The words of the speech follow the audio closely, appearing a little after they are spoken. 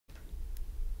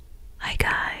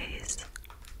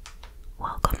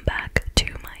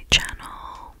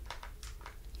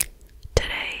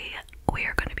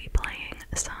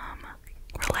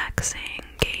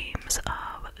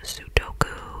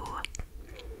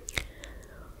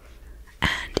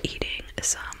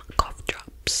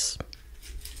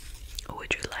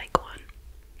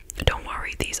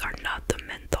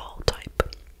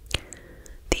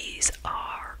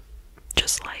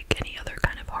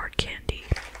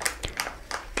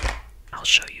I'll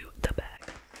show you the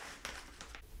bag.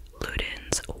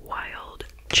 Luden's Wild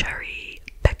Cherry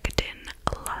Pectin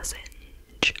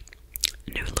Lozenge.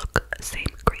 New look, same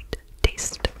great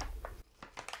taste.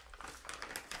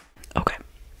 Okay,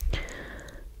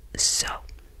 so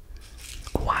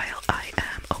while I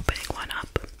am opening one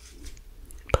up,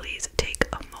 please take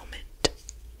a moment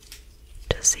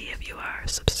to see if you are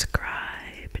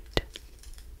subscribed.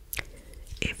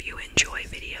 If you enjoy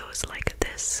videos like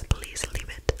this, please leave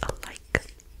it a like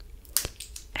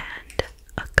and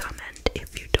a comment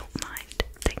if you don't mind.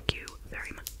 Thank you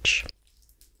very much.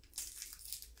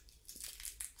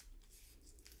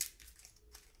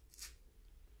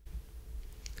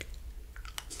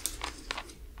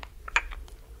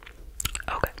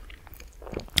 Okay,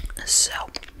 so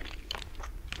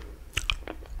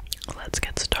let's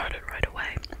get started right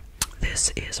away.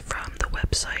 This is from the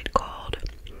website called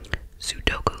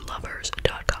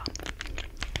Sudokulovers.com.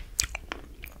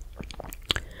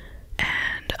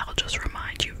 And I'll just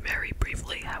remind you very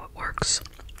briefly how it works.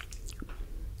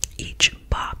 Each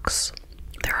box,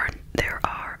 there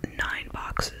are 9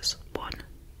 boxes. 1,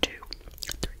 2,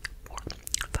 3, 4,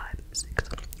 5, 6,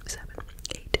 7,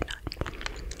 8, 9.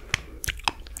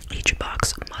 Each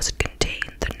box must contain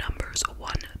the numbers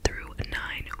 1 through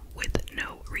 9 with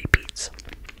no repeats.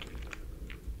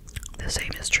 The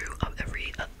same is true of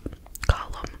every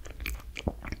column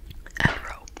and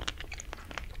row.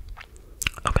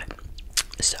 Okay,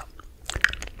 so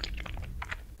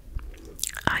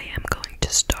I am going to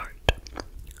start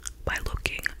by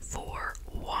looking for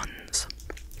ones.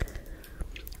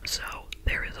 So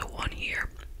there is a 1 here,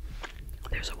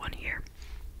 there's a 1 here,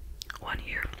 1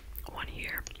 here, 1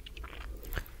 here,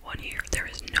 1 here. There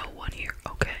is no 1 here.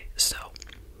 Okay, so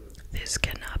this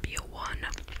cannot be a 1.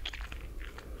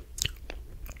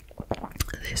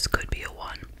 This could be a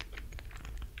 1.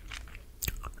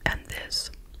 And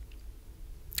this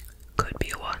could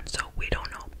be a 1, so we don't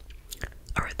know.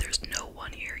 Alright, there's no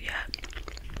 1 here yet.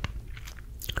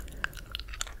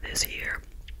 This here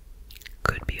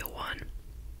could be a 1.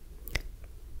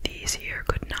 These here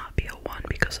could not be a 1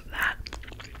 because of that.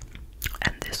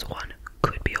 And this one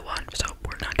could be a 1, so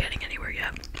we're not getting anywhere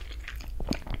yet.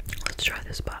 Let's try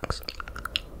this box.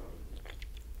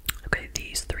 Okay,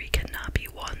 these 3 cannot be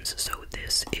 1s, so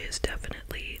this is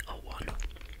definitely a 1.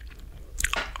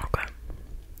 Okay.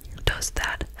 Does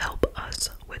that help us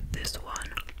with this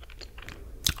one?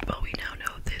 Well, we now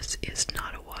know this is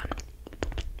not a 1.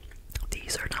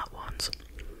 These are not 1s.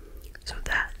 So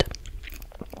that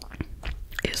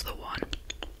is the 1.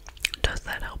 Does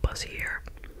that help us here?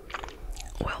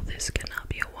 Well, this cannot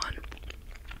be a 1.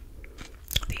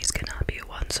 These cannot be a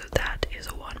 1, so that is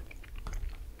a 1.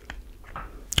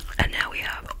 And now we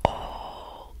have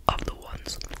all of the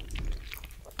 1s.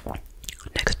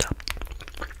 Next up,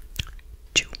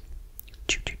 2.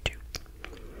 2, 2, 2.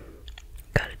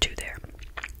 Got a 2 there.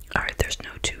 Alright, there's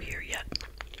no 2 here yet.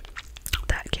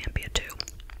 That can't be a 2.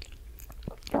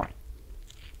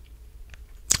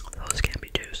 Those can't be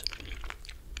 2s.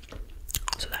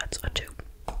 So that's a 2.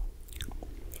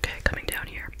 Okay, coming down.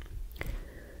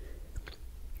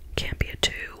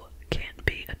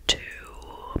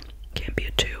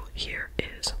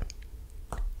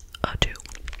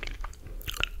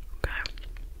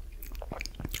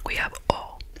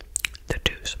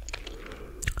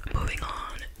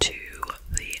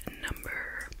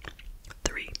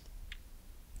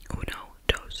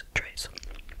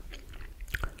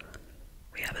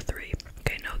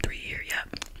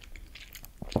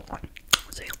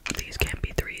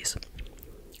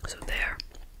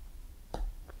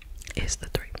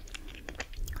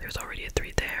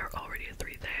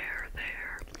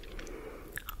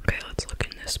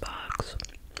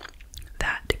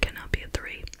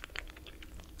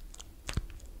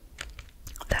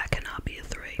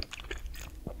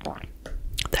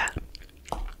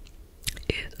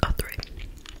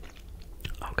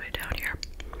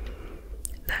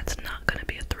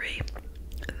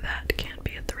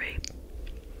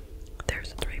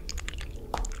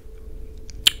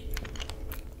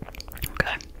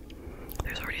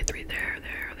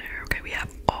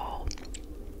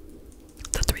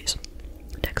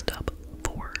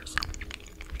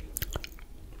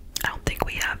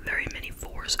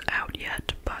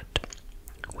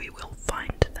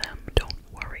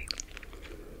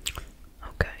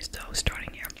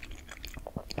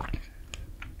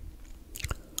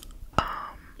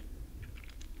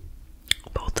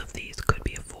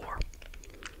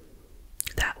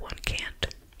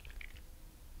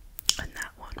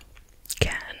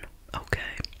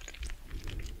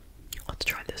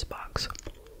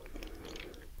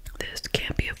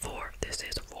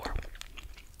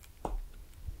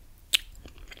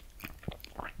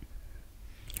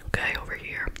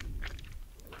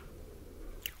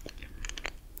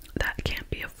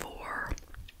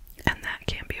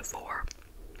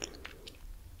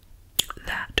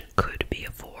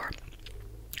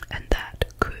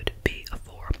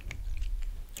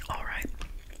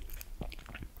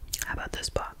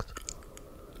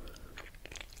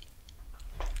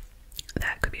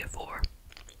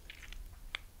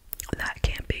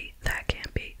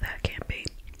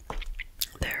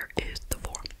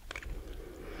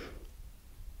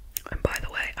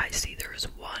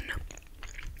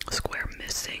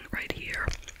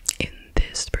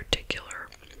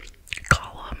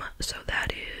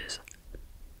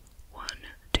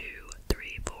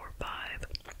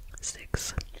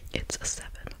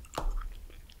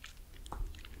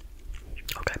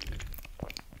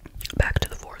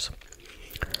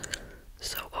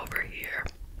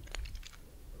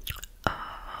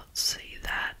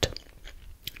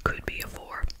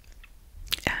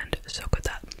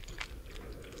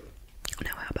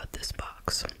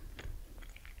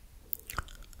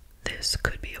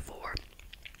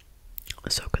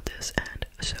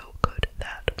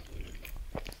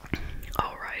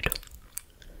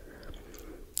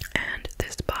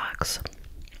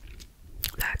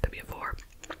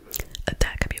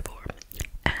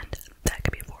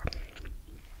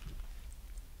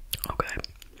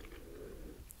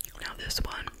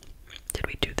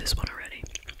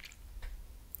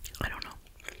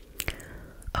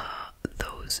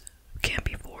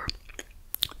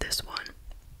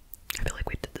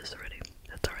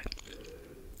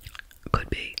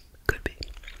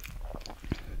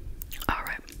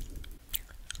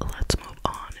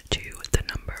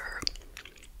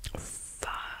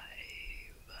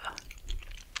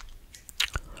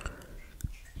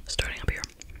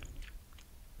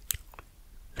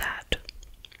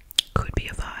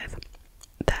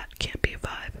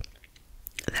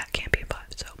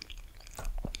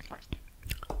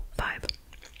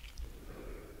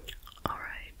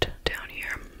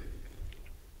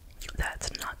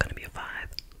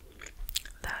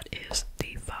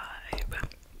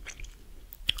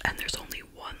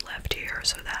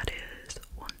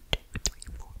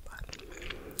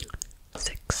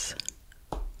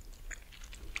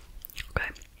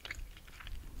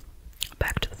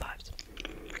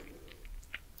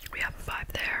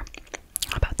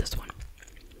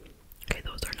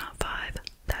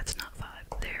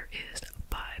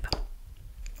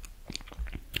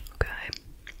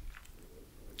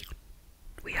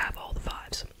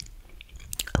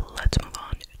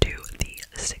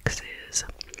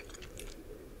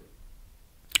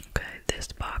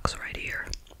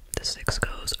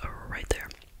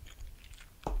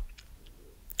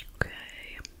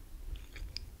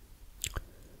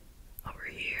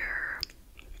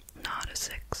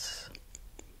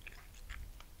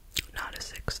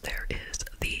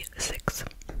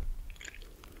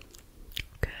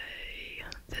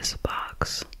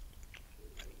 box.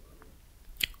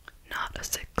 Not a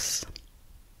 6.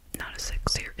 Not a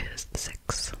 6. Here is the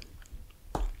 6.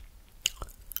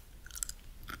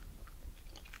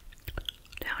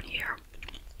 Down here.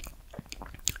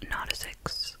 Not a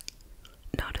 6.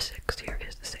 Not a 6. Here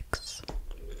is the 6.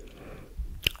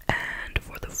 And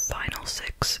for the final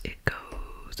 6, it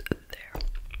goes there.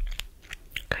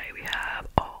 Okay, we have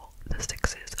all the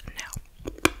 6s now.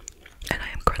 And I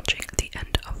am crunching the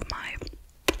end of my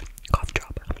cough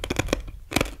drop.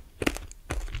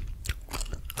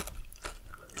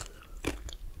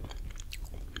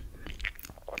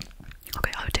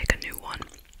 Okay, I'll take a new one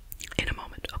in a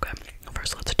moment. Okay,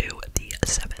 first let's do the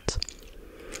 7s.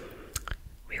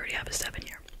 We already have a 7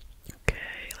 here.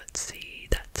 Okay, let's see.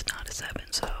 That's not a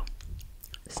 7, so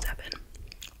 7.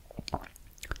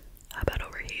 How about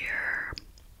over here?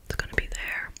 It's gonna be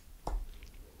there.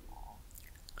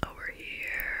 Over here.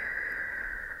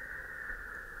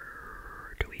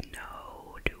 Do we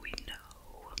know? Do we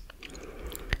know?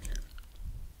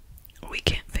 We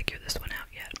can't figure this one out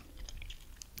yet.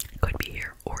 Could be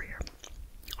here or here.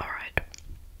 Alright.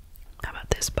 How about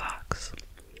this box?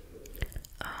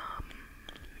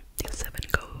 The 7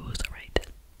 goes right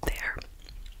there.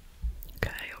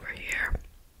 Okay, over here.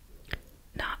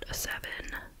 Not a 7.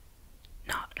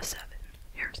 Not a 7.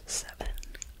 Here's the 7.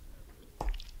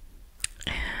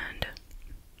 And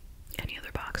any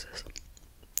other boxes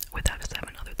without a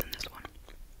 7 other than this one?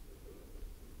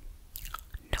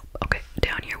 Nope. Okay,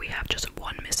 down here we have just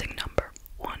one missing number.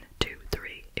 1, 2,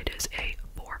 3. It is a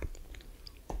 4.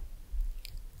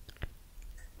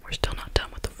 We're still not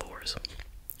done with the 4s.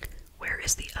 Where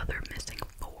is the other missing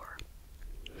 4?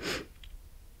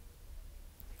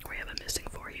 We have a missing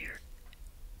 4 here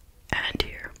and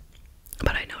here.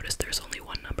 But I noticed there's only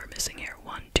one number missing here.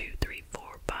 1, 2, 3,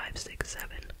 4, 5, 6,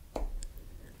 7.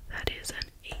 That is an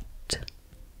 8.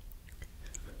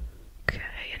 Okay,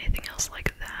 anything else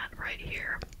like that right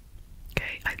here?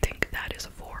 Okay, I think that is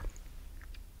a 4.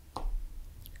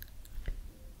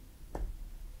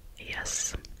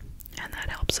 Yes, and that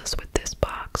helps us with this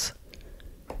box.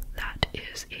 That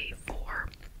is a 4.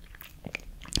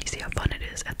 You see how fun it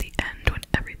is at the end when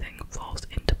everything falls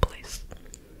into place.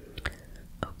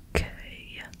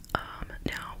 Okay,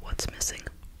 now what's missing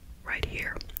right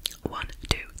here? 1,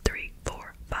 2, 3,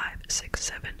 4, 5, 6,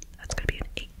 7. That's gonna be an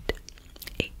 8.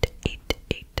 8, 8,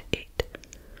 8, 8.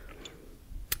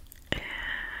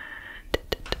 And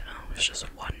there's just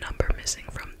one number missing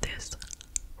from this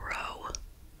row.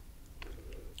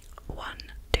 1,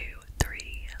 2,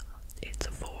 3. It's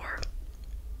a 4.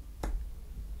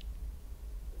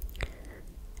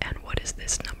 And what is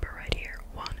this number right here?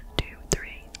 1, 2,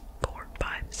 3, 4,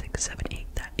 5, 6, 7,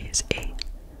 8. That is a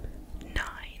 9.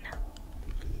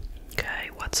 Okay,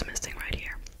 what's missing right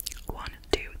here? 1,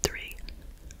 2, 3.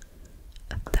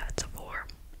 That's a 4.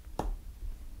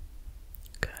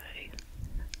 Okay.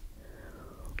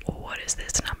 What is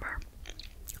this number?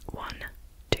 1,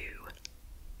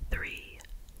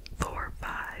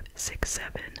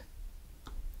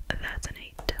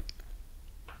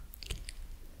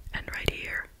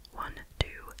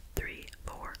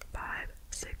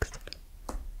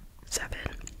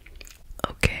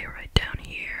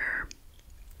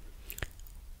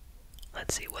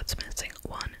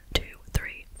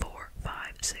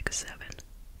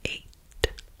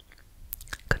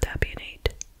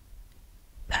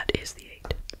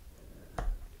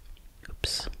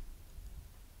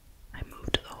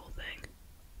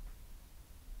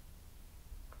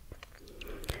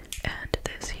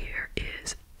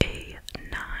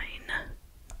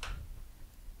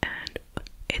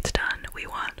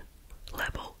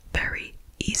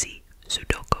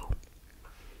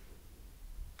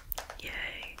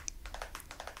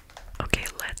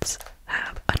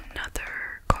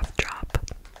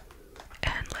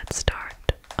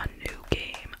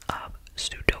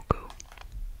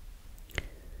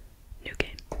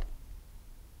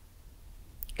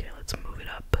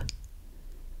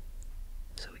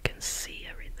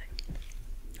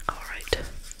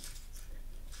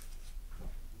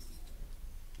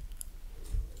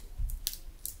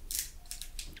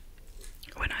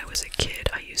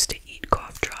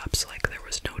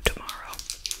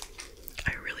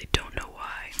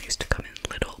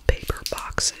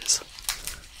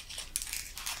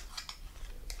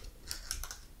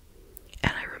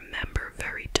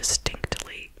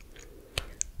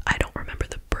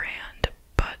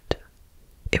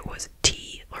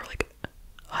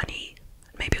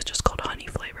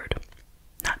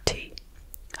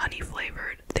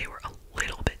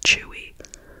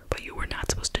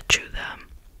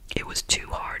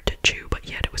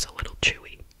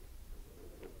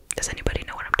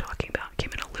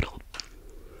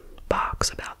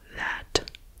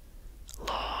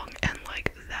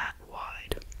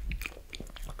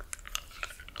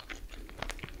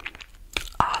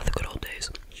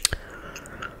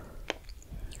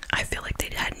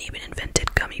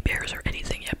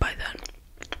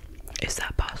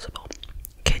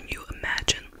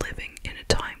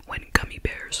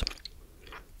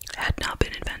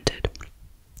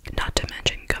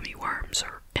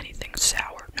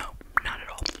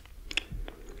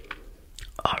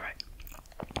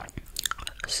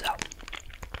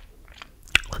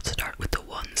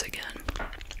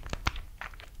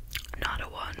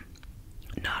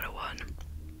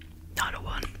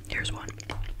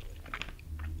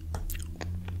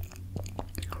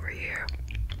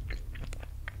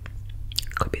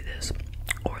 could be this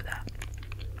or that.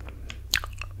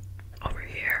 Over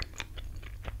here.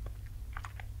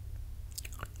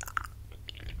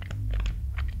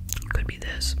 Could be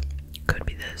this. Could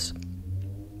be this.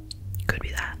 Could be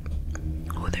that.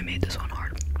 Oh, they made this one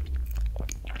hard.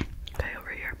 Okay, over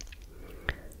here.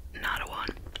 Not a 1.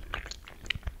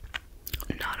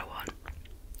 Not a 1.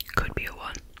 Could be a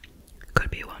 1. Could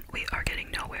be a 1. We are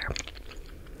getting nowhere.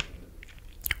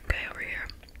 Okay, over here.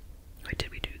 Wait,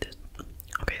 did we do this?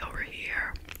 Okay, over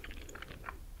here.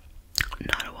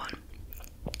 Not a 1.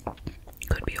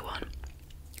 Could be a 1.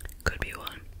 Could be a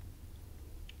 1.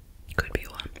 Could be a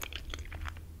 1.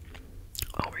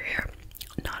 Over here.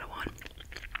 Not a 1.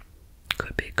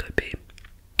 Could be, could be.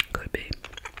 Could be.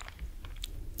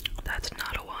 That's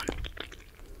not a 1.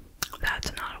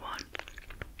 That's not a 1.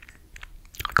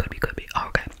 Could be, could be. Oh,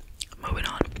 okay. Moving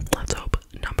on. Let's hope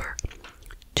number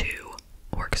 2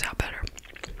 works out better.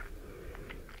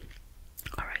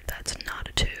 Alright, that's not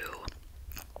a 2.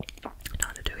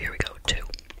 Not a 2. Here we go. 2.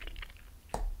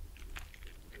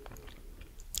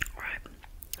 Alright.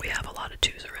 We have a lot of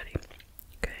 2s already.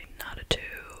 Okay, not a 2.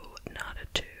 Not a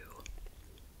 2.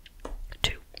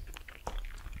 2.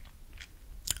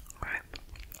 Alright.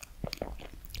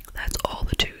 That's all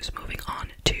the 2s. Moving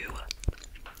on to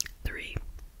 3.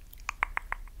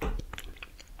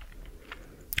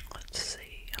 Let's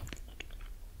see.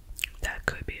 That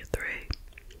could be a 3.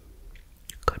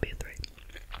 Could be a 3.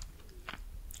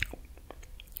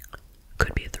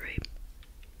 Could be a 3.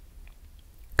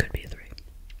 Could be a 3.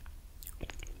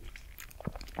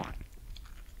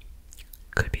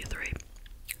 Could be a 3.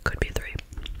 Could be a 3.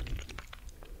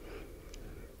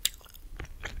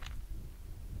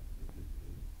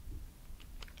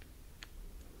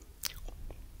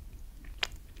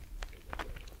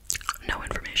 No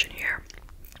information here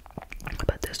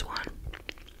about this one.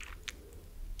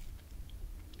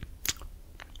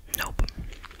 Nope.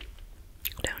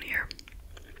 Down here.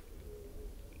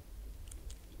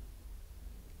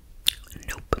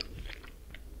 Nope.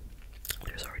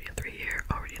 There's already a 3 here.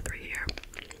 Already a 3 here.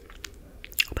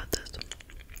 How about this?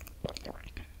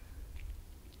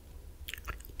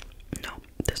 No,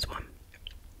 this one.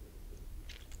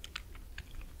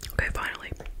 Okay,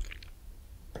 finally.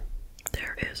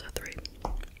 There is a 3.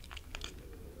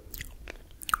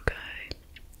 Okay.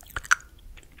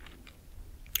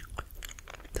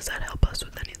 Does that help us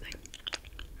with anything?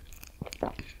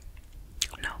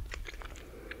 No.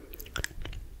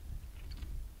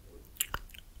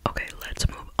 Okay, let's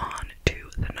move on to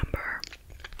the number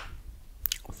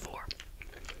 4.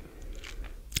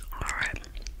 Alright.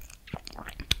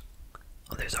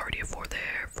 Oh, there's already a 4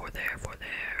 there, 4 there, 4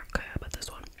 there. Okay, how about this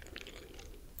one?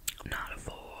 Not a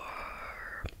 4.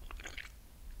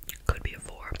 Could be a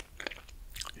 4.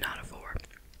 Not a 4.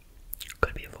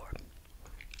 Could be a 4.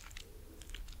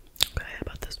 Okay, how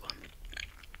about this one?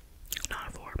 Not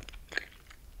a 4.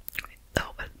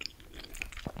 Oh, but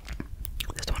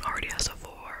this one already has a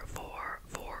 4. 4,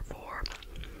 4, 4.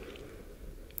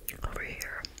 Over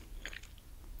here.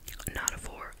 Not a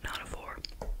 4. Not a 4.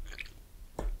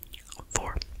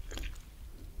 4.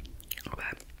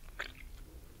 Okay.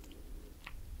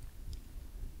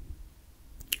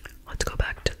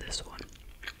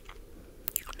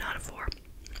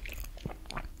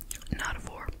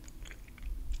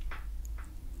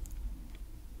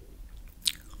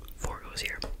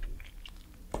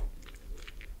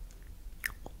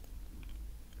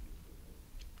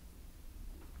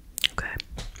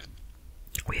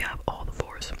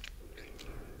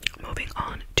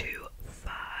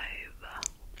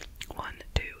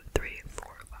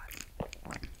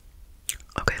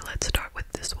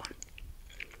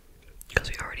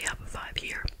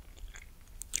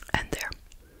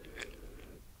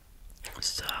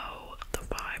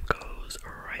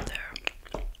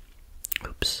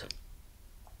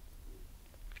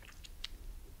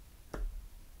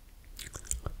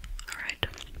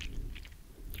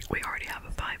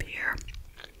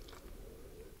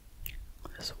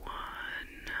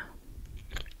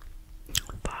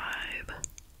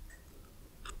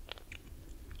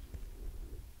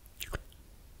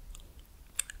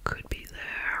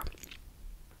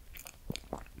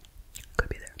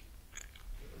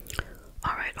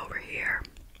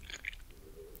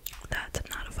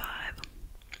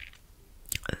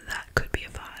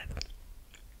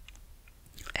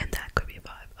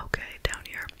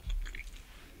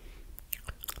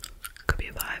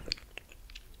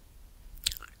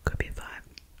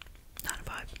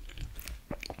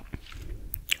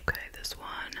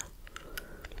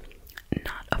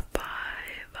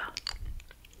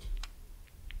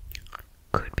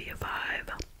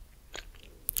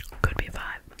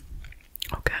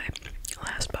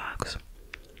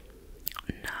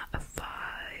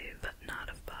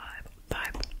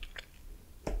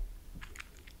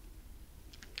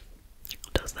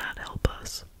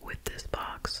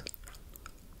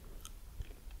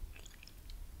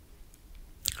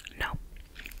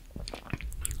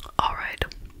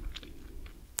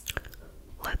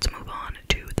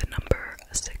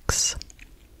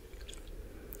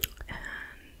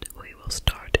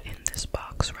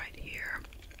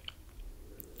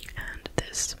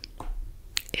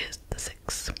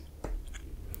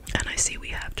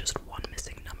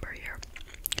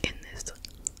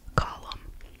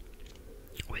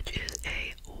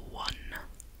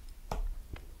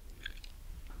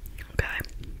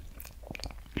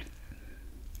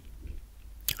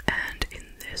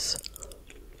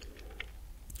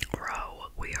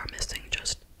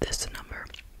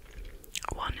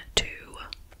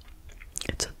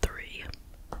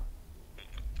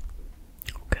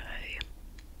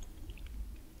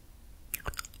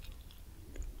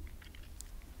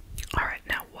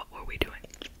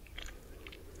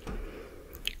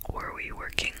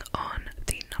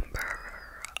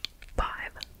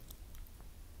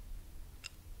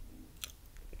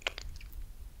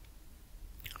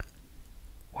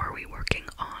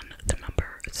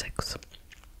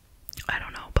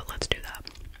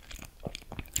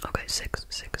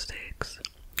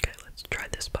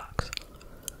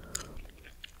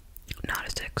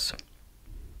 6.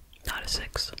 Not a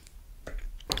 6.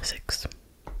 6.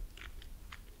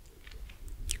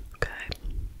 Okay.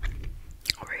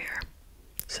 Over here.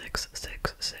 6,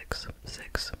 6, 6,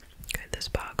 6. Okay, this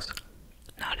box.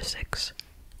 Not a 6.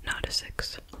 Not a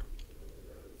 6.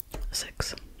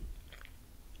 6.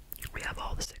 We have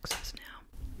all the 6s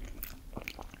now.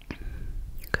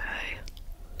 Okay.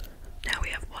 Now we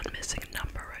have one missing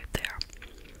number right there.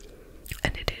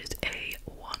 And it is a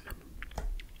 1.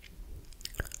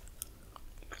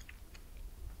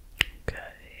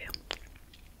 Okay.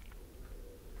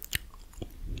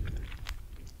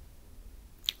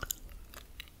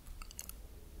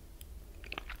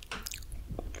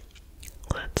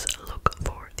 Let's look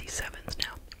for the 7s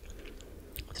now.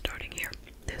 Starting here.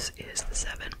 This is the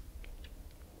 7.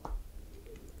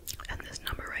 And this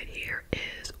number right here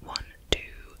is 1, 2,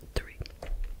 3.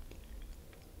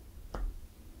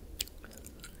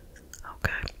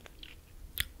 Okay.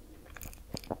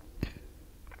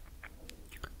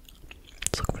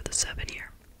 Let's look for the 7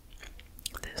 here.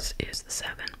 This is the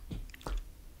 7.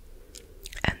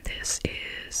 And this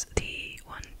is the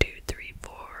 1, 2, 3,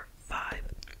 4, 5.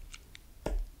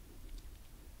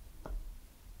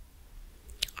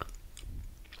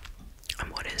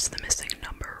 And what is the missing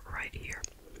number right here?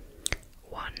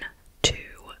 1, 2,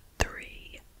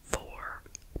 3, 4.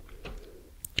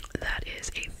 That is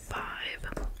a 5.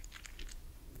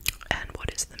 And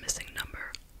what is the missing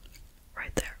number?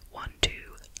 Right there. 1, 2.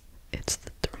 It's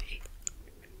the 3.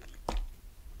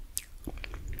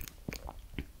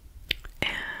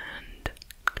 And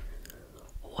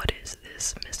what is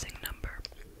this missing number?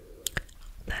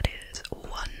 That is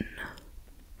 1.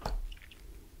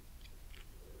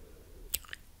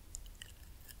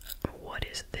 What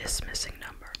is this missing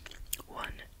number? 1,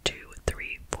 2,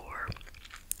 3, 4,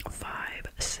 5,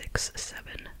 6,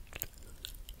 7,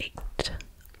 8.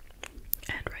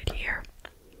 And right here,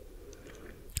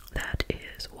 that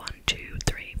is 1, 2,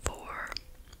 3, 4.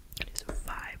 It is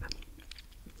 5.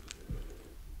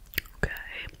 Okay.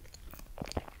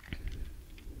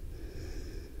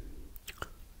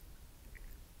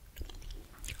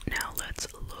 Now let's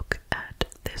look at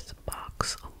this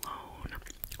box alone.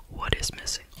 What is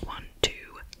missing? 1, 2,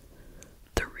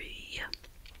 3,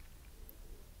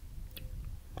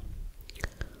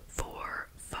 4,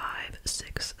 5,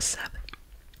 6, 7.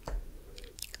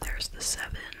 There's the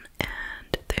 7,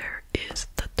 and there is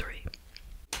the 3.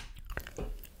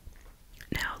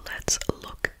 Now let's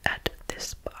look at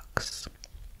this box.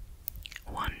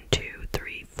 1, 2,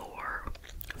 3, 4,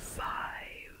 5.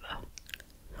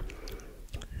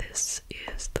 This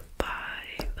is the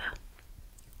 5,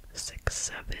 6,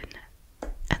 7,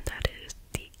 and that is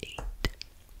the 8.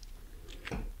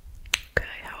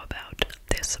 Okay, how about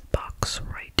this box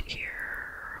right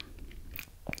here?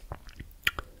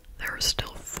 There are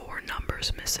still 4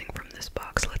 numbers missing from this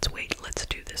box. Let's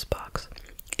do this box.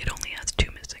 It only has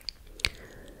 2 missing.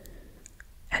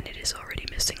 And it is already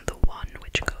missing the 1,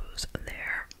 which goes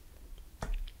there.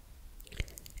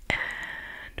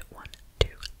 And 1, 2,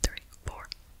 3, 4,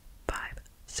 5,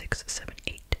 6, 7,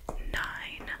 8,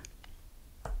 9.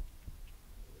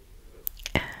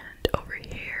 And over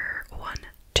here, 1,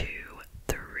 2,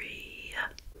 3.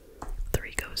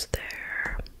 3 goes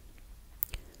there.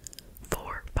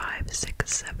 4, 5,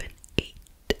 6, 7, 8,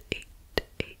 8,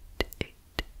 8,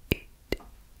 8, 8,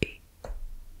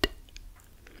 8,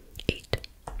 8,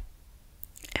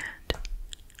 and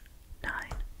 9.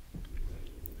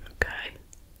 Okay.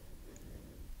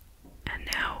 And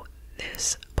now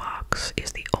this box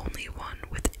is the only one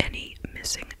with any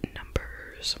missing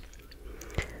numbers.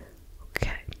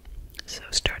 Okay, so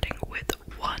starting with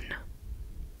 1.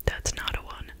 That's not a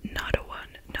 1, not a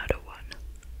 1, not a 1.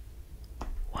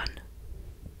 1,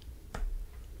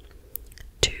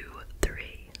 2,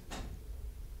 3.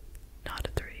 Not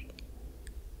a 3.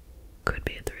 Could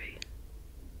be a 3.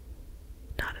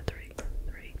 Not a 3.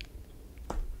 3.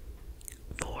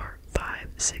 4, 5,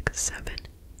 6, 7,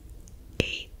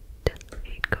 8.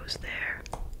 8 goes there.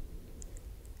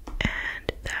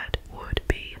 And that would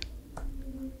be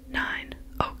 9.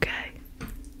 Okay.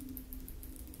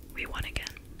 We won again.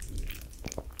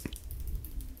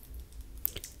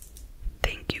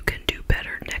 Think you can do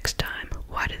better next time?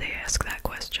 Why do they ask that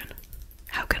question?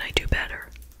 How can I do better?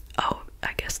 Oh,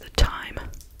 I guess the time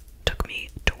took me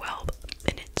 12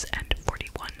 minutes and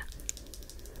 41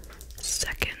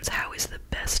 seconds. How is the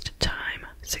best time?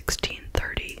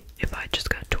 16:30 if I just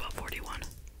got 12:41.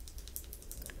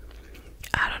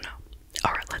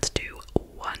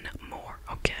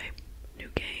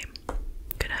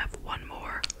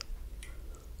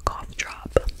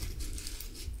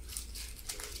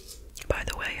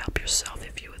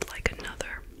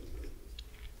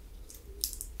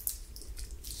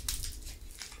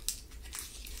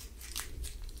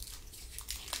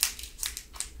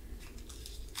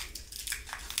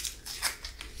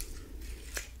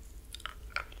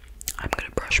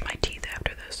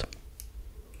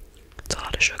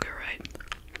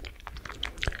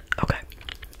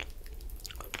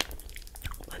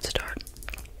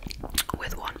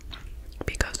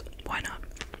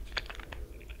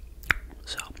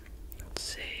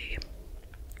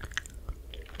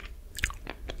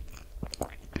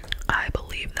 I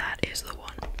believe that is the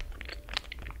one.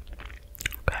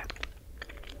 Okay.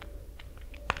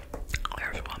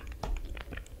 There's one.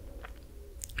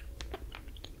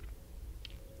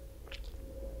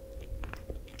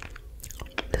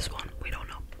 This one, we don't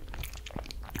know.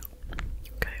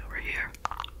 Okay, over here.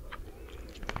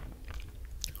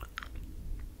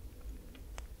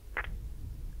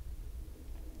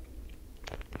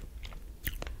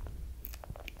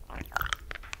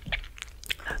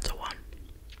 That's a one.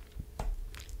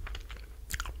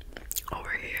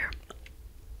 Over here.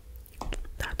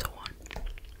 That's a one.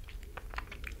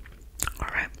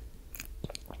 Alright.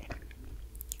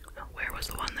 Where was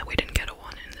the one that we didn't get a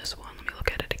one in this one? Let me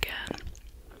look at it again.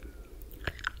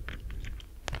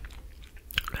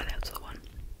 Okay, that's the one.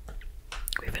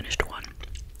 We finished one.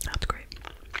 That's great.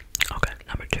 Okay,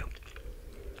 number two.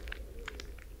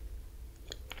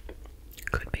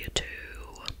 Could be a two.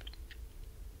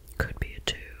 Could be a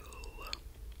two.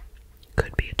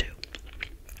 Could be a two.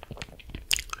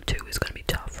 Two is gonna be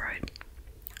tough, right?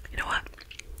 You know what?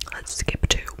 Let's skip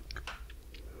two.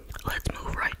 Let's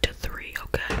move right to three,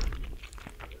 okay?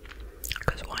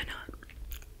 Because why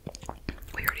not?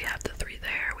 We already have the three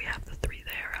there. We have the three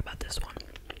there. How about this one?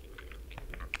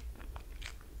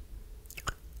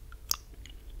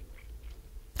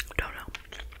 Don't know.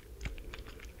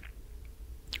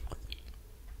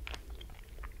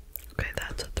 Okay,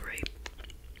 that's a three.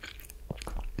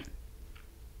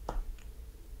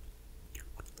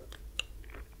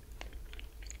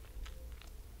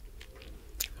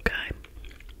 Okay,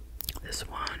 this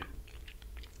one.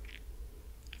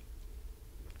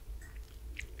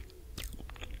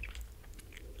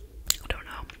 Don't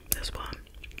know. This one.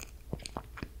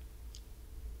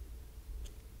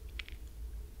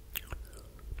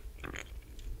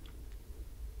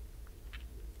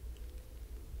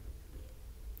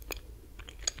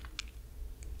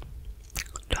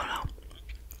 Don't know.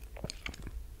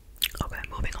 Okay,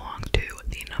 moving along to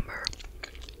the number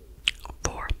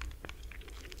four.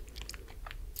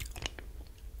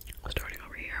 Starting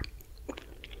over here.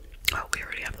 Oh, we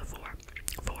already have the four.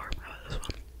 Four. How about this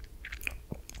one?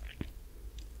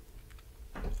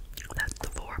 That's the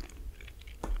four.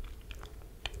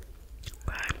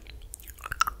 Okay.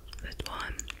 This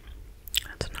one.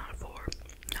 That's not a four.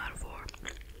 Not a four.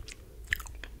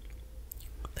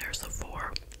 There's the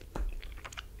four.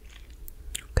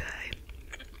 Okay.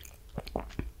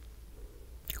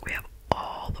 We have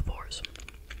all the fours.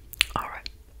 Alright.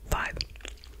 Five.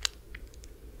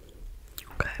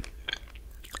 Okay.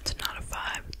 It's not a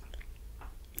five.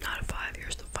 Not a five.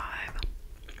 Here's the five.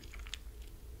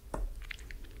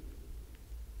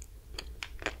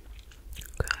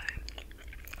 Okay.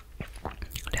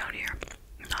 Down here.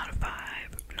 Not a five.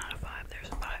 Not a five. There's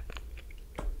a five.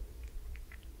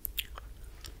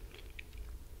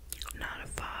 Not a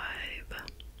five.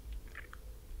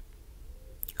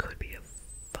 Could be a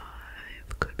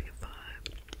five. Could be a five.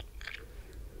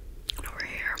 And over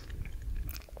here.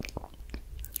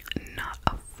 Not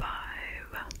a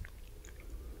five.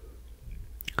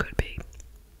 Could be.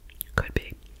 Could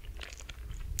be.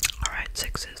 Alright,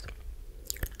 sixes.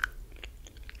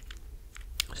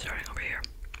 Starting over here.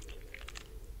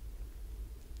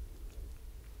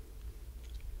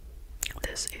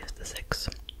 This is the six.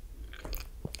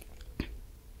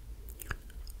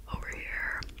 Over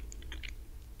here.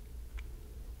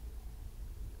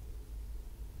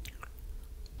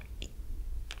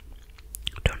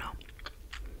 Don't know.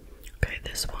 Okay,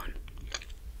 this one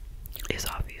is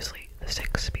obviously the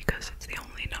six because it's the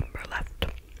only number left.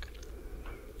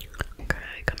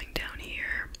 Okay, coming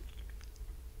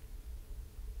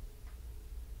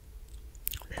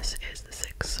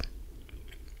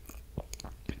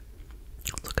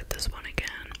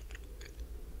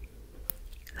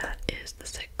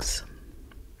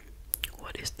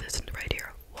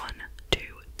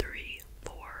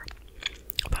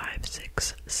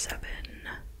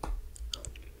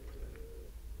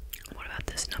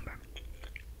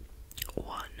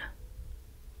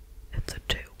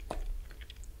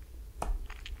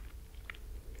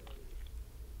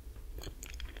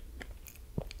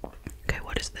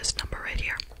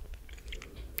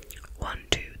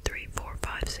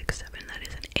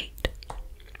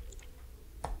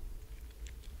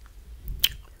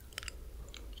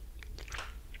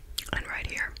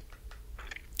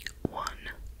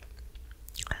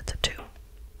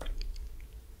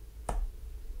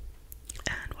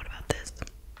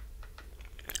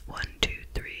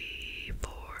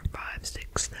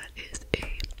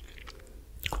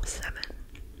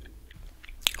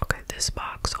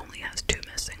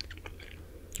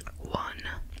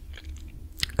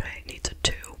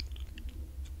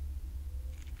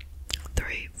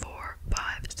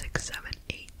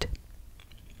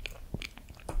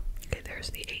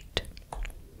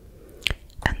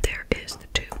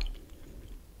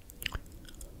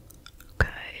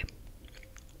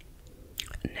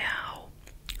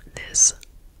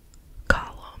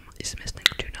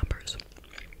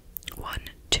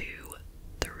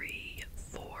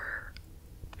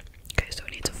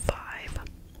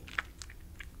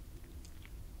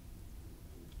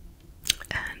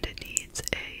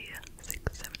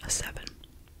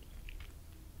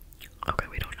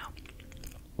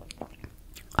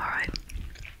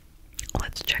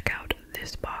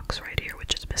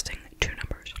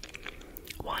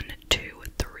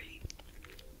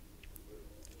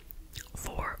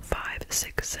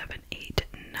 6, 7, 8,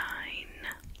 9.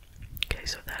 Okay,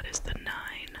 so that is the 9.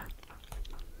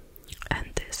 And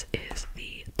this is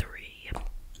the 3.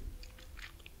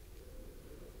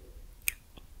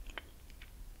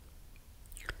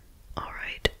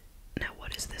 Alright, now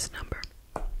what is this number?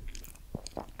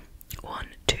 1,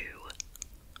 2.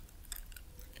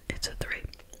 It's a 3.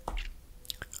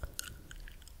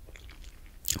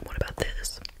 What about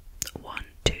this? 1,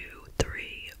 2,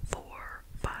 3, 4,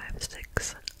 5,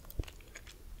 6.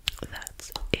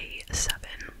 That's a 7.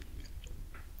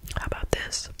 How about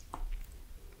this?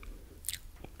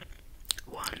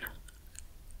 1,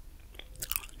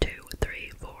 2,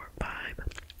 3, 4, 5,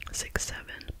 6, 7.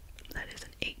 That is an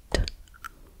 8.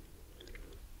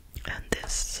 And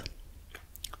this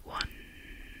 1,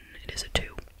 it is a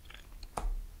 2.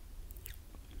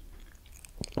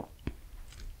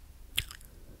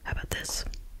 How about this?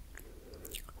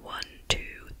 1, 2,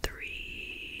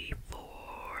 3,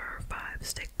 4, 5,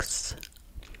 6,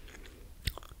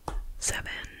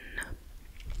 7.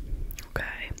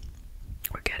 Okay,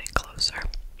 we're getting closer.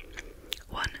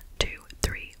 1, 2,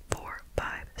 3, 4,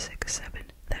 5, 6, 7.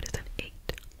 That is an 8.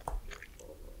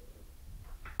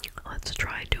 Let's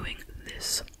try doing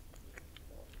this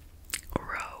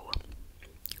row.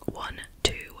 1,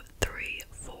 2, 3,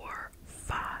 4,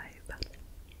 5.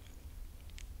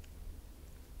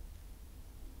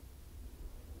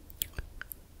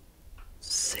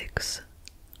 6,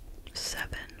 7.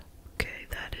 Okay,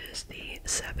 that is the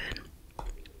 7.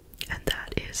 And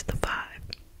that is the 5.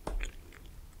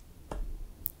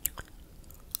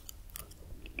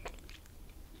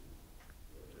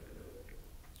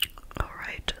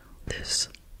 Alright, this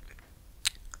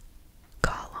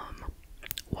column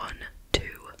 1, 2,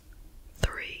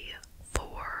 3,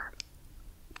 4,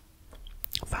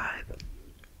 5.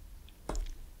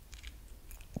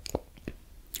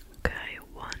 Okay,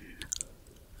 1.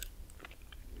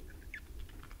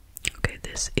 Okay,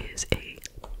 this is a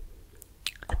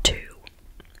 2.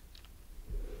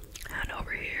 And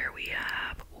over here we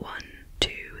have 1, 2,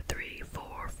 3,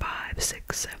 4, 5,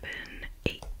 6, 7,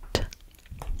 8.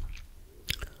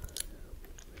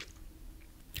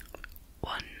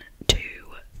 1, 2,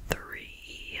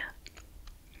 3.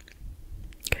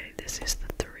 Okay, this is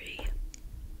the 3.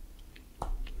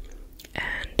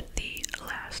 And the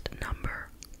last number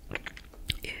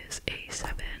is a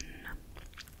 7.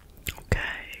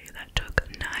 Okay, that took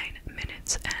 9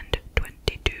 minutes and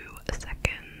 22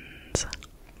 seconds.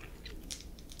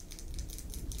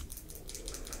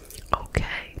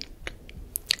 Okay,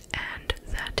 and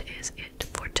that is it